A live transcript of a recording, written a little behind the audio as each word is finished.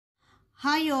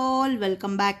Hi all,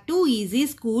 welcome back to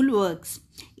Eazyschoolworkz.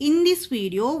 In this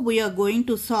video, we are going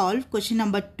to solve question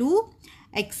number 2,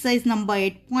 exercise number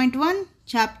 8.1,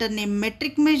 chapter name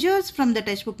metric measures from the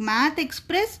textbook Math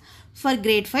Express for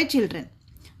grade 5 children.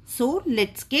 So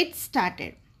let's get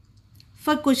started.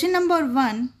 For question number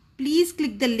 1, please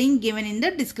click the link given in the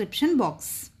description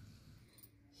box.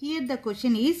 Here the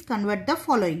question is convert the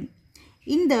following.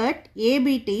 In that, a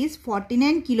bit is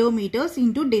 49 kilometers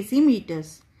into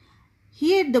decimeters.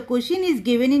 Here the question is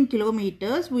given in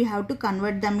kilometers. We have to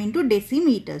convert them into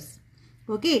decimeters.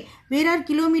 Okay. Where are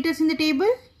kilometers in the table?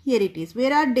 Here it is.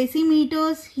 Where are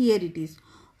decimeters? Here it is.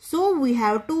 So we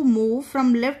have to move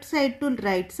from left side to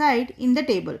right side in the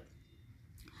table.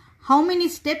 How many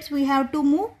steps we have to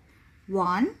move?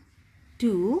 1,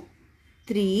 2,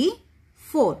 3,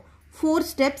 4. 4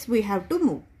 steps we have to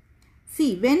move.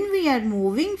 See, when we are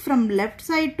moving from left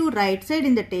side to right side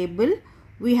in the table,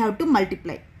 we have to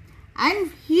multiply.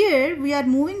 And here we are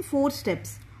moving 4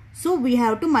 steps. So we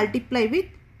have to multiply with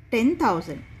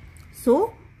 10,000.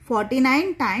 So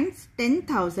 49 times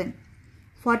 10,000.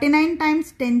 49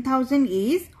 times 10,000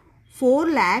 is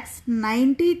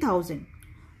 4,90,000.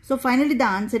 So finally the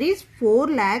answer is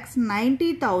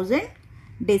 4,90,000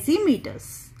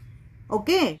 decimeters.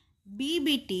 Okay. B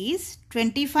bit is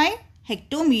 25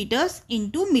 hectometers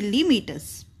into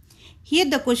millimeters. Here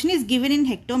the question is given in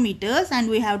hectometers and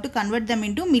we have to convert them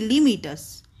into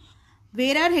millimeters.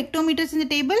 Where are hectometers in the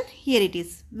table? Here it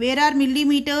is. Where are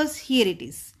millimeters? Here it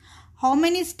is. How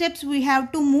many steps we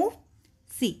have to move?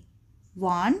 See.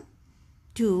 1,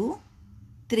 2,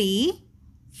 3,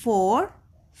 4,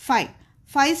 5.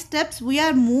 5 steps we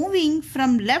are moving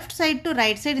from left side to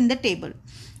right side in the table.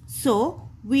 So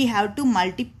we have to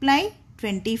multiply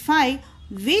 25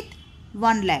 with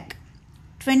 1 lakh.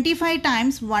 25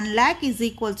 times 1 lakh is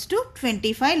equals to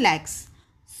 25 lakhs.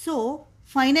 So,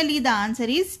 finally the answer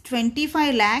is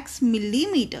 25 lakhs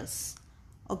millimeters.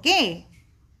 Okay.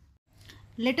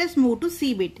 Let us move to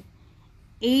C bit.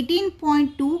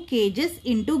 18.2 kgs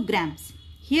into grams.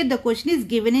 Here the question is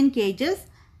given in kgs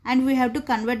and we have to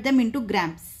convert them into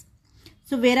grams.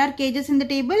 So, where are kgs in the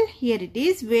table? Here it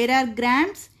is. Where are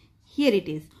grams? Here it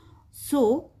is.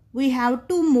 So, we have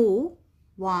to move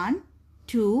 1,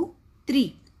 2,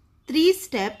 3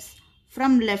 steps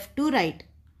from left to right.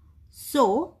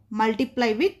 So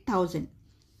multiply with 1000.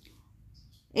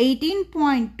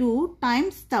 18.2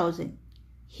 times 1000.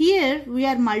 Here we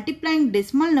are multiplying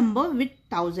decimal number with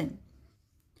 1000.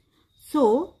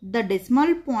 So the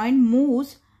decimal point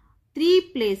moves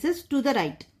 3 places to the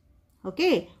right.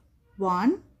 Okay.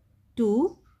 1,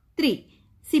 2, 3.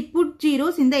 See, put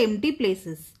zeros in the empty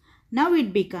places. Now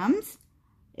it becomes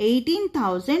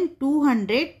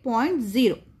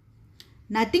 18,200.0.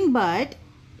 Nothing but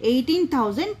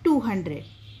 18,200.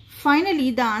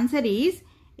 Finally, the answer is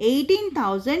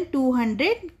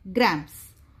 18,200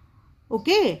 grams.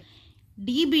 Okay.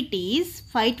 D bit is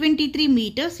 523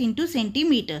 meters into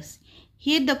centimeters.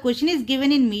 Here the question is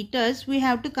given in meters. We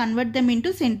have to convert them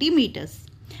into centimeters.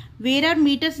 Where are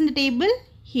meters in the table?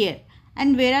 Here.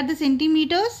 And where are the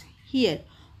centimeters? Here.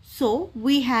 So,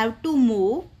 we have to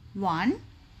move 1,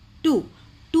 2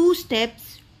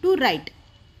 steps to right.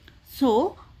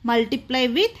 So, multiply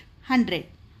with 100.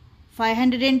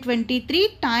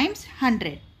 523 times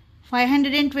 100.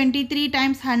 523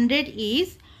 times 100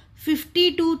 is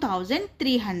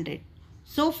 52,300.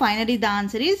 So, finally the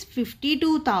answer is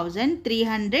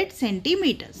 52,300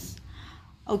 centimeters.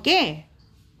 Okay.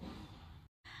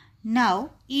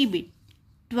 Now, E bit.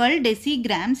 12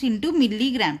 decigrams into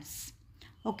milligrams.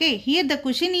 Okay, here the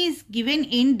question is given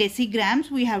in decigrams.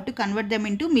 We have to convert them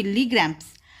into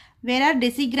milligrams. Where are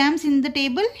decigrams in the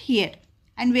table? Here.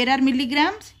 And where are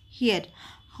milligrams? Here.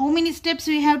 How many steps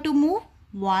we have to move?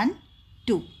 1,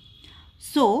 2.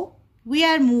 So, we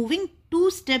are moving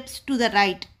 2 steps to the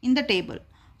right in the table.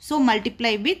 So,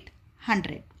 multiply with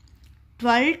 100.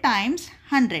 12 times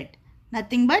 100.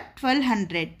 Nothing but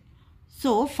 1200.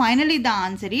 So, finally the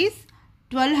answer is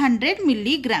 1200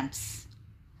 milligrams.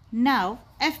 Now,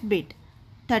 F bit.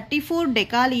 34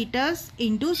 decaliters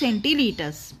into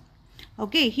centiliters.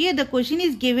 Okay, here the question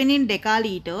is given in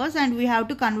decaliters and we have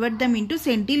to convert them into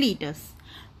centiliters.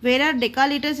 Where are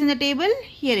decaliters in the table?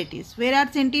 Here it is. Where are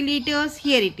centiliters?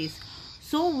 Here it is.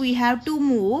 So, we have to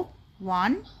move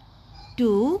 1,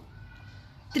 2,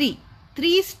 3.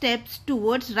 3 steps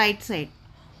towards right side.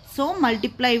 So,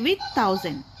 multiply with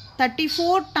 1000.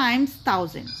 34 times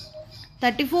 1000.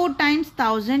 34 times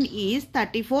 1000 is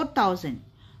 34,000.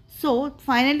 So,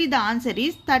 finally the answer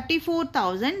is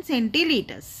 34,000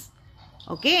 centiliters.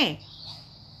 Okay.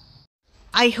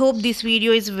 I hope this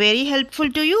video is very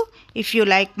helpful to you. If you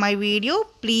like my video,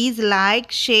 please like,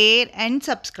 share and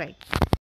subscribe.